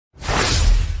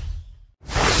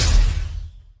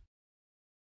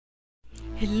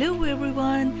Hello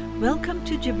everyone, welcome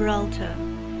to Gibraltar.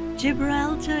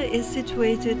 Gibraltar is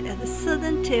situated at the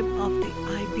southern tip of the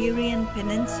Iberian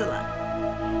Peninsula.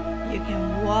 You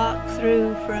can walk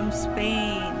through from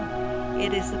Spain.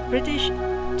 It is a British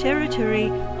territory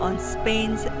on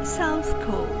Spain's south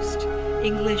coast.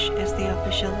 English is the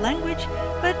official language,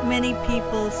 but many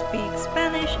people speak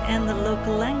Spanish and the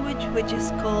local language, which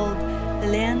is called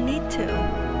Llanito.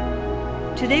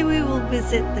 Today we will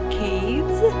visit the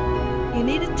caves. You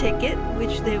need a ticket,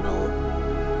 which they will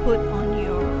put on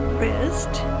your wrist.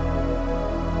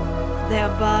 They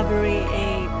are Barbary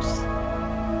apes.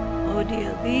 Oh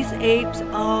dear, these apes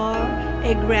are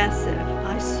aggressive.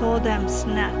 I saw them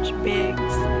snatch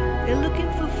pigs. They're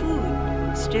looking for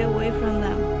food. Stay away from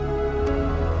them.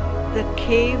 The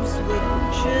caves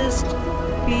were just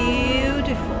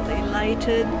beautifully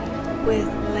lighted with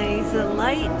laser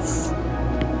lights,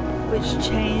 which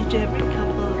changed every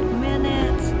couple of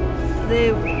minutes.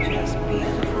 They were just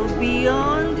beautiful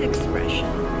beyond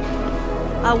expression.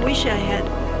 I wish I had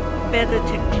better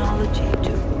technology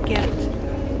to get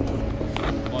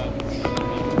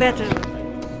better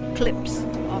clips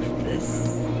of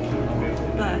this.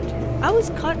 But I was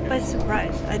caught by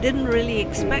surprise. I didn't really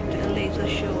expect a laser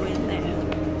show in there.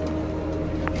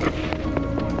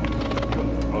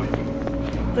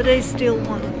 But I still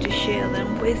wanted to share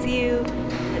them with you.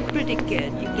 They're pretty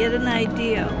good. You get an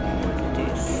idea of what it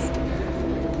is.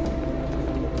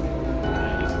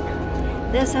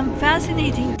 There's some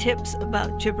fascinating tips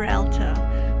about Gibraltar.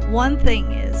 One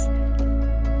thing is,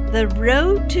 the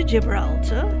road to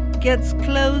Gibraltar gets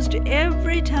closed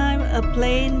every time a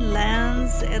plane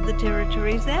lands at the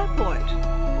territory's airport.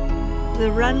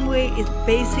 The runway is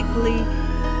basically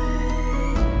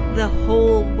the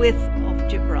whole width of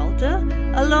Gibraltar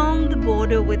along the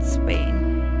border with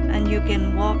Spain, and you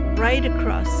can walk right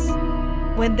across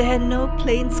when there are no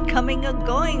planes coming or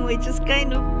going, which is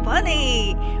kind of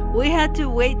funny. We had to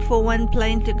wait for one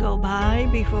plane to go by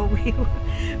before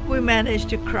we managed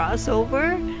to cross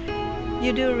over.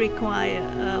 You do require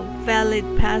a valid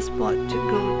passport to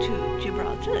go to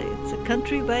Gibraltar. It's a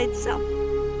country by itself.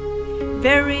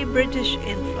 Very British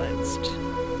influenced.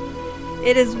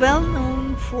 It is well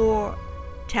known for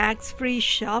tax-free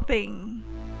shopping.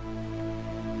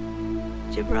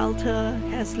 Gibraltar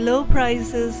has low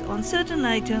prices on certain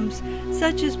items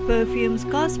such as perfumes,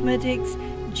 cosmetics,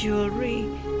 jewelry,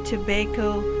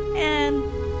 tobacco, and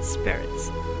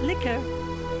spirits. Liquor,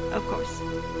 of course.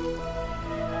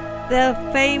 The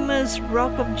famous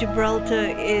Rock of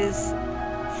Gibraltar is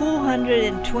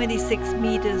 426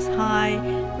 meters high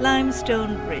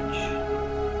limestone bridge.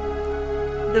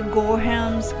 The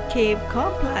Gorham's Cave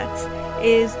Complex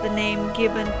is the name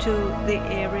given to the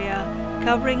area,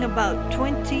 covering about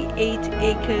 28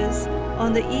 acres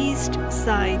on the east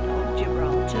side of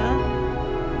Gibraltar.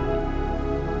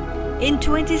 In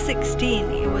 2016,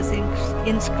 it was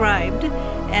inscribed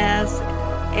as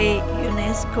a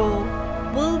UNESCO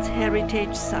World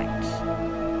Heritage Site.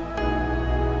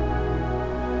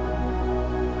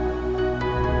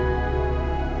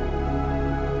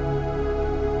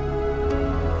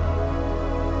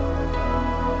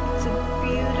 It's a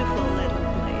beautiful little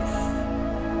place.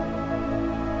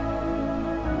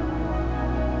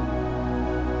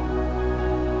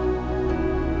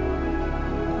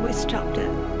 We stopped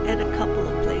at a couple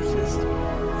of places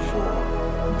for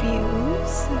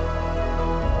views.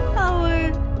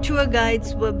 Our tour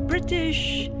guides were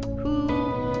British, who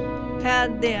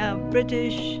had their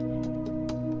British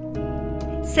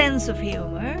sense of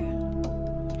humor.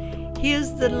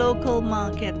 Here's the local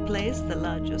marketplace, the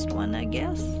largest one, I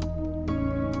guess.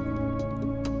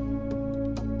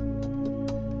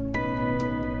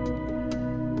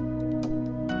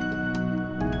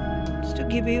 Just to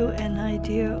give you an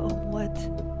idea of what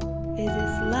it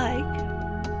is like.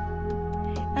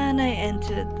 And I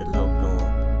entered the local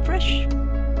fresh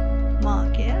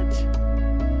market.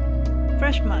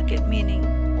 Fresh market meaning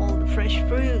all the fresh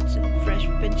fruits and fresh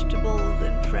vegetables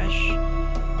and fresh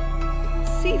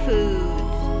seafood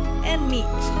and meat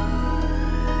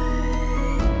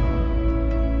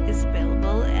is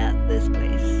available at this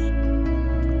place.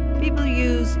 People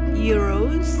use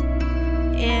euros,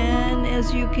 and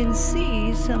as you can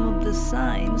see, some of the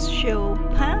signs show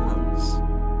pounds.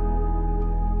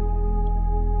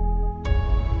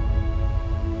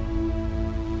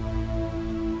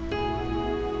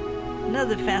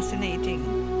 Another fascinating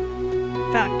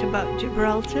fact about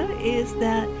Gibraltar is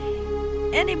that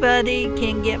anybody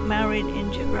can get married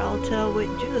in Gibraltar with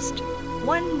just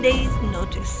 1 day's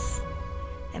notice.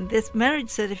 And this marriage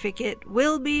certificate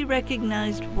will be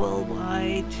recognized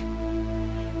worldwide.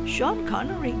 Sean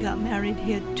Connery got married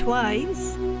here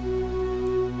twice.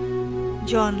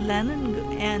 John Lennon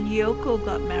and Yoko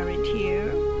got married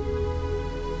here.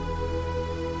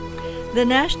 The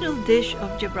national dish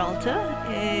of Gibraltar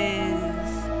is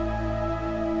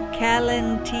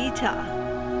calentita,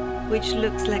 which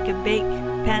looks like a baked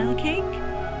pancake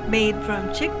made from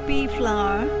chickpea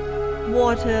flour,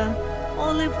 water,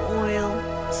 olive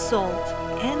oil, salt,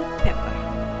 and pepper.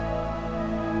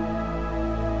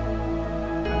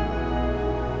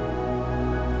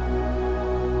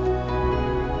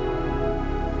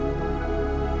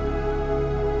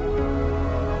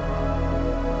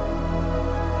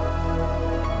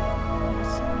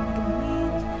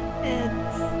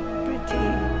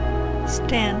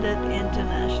 Standard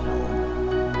international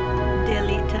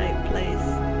deli type place.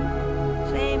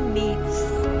 Same meats.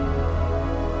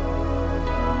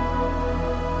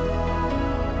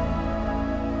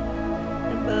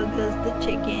 The burgers, the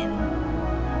chicken,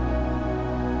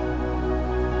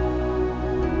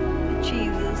 the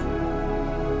cheeses.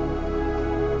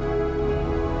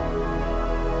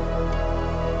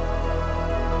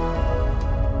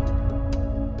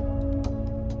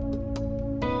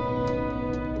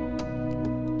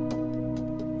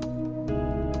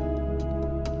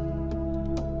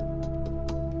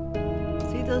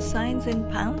 Those signs in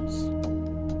pounds.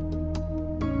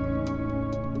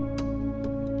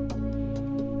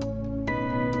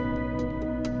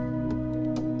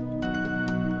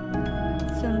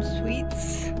 Some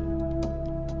sweets.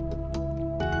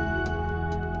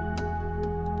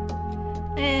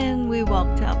 And we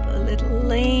walked up a little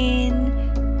lane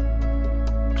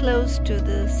close to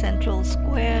the central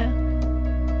square.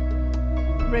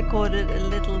 Recorded a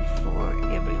little for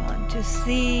everyone to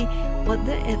see what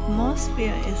the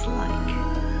atmosphere is like.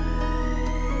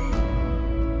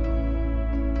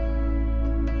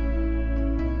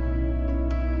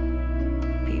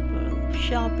 People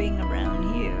shopping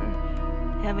around here,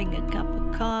 having a cup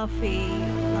of coffee,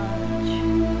 lunch.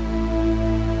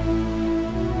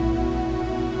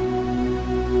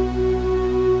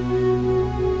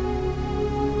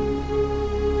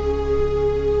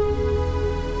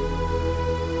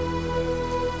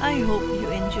 I hope you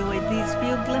enjoyed these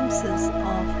few glimpses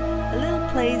of a little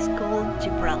place called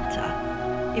Gibraltar.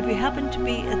 If you happen to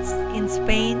be in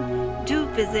Spain, do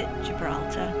visit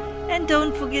Gibraltar. And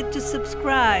don't forget to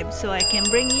subscribe so I can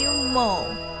bring you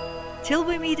more. Till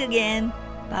we meet again,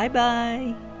 bye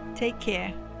bye. Take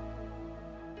care.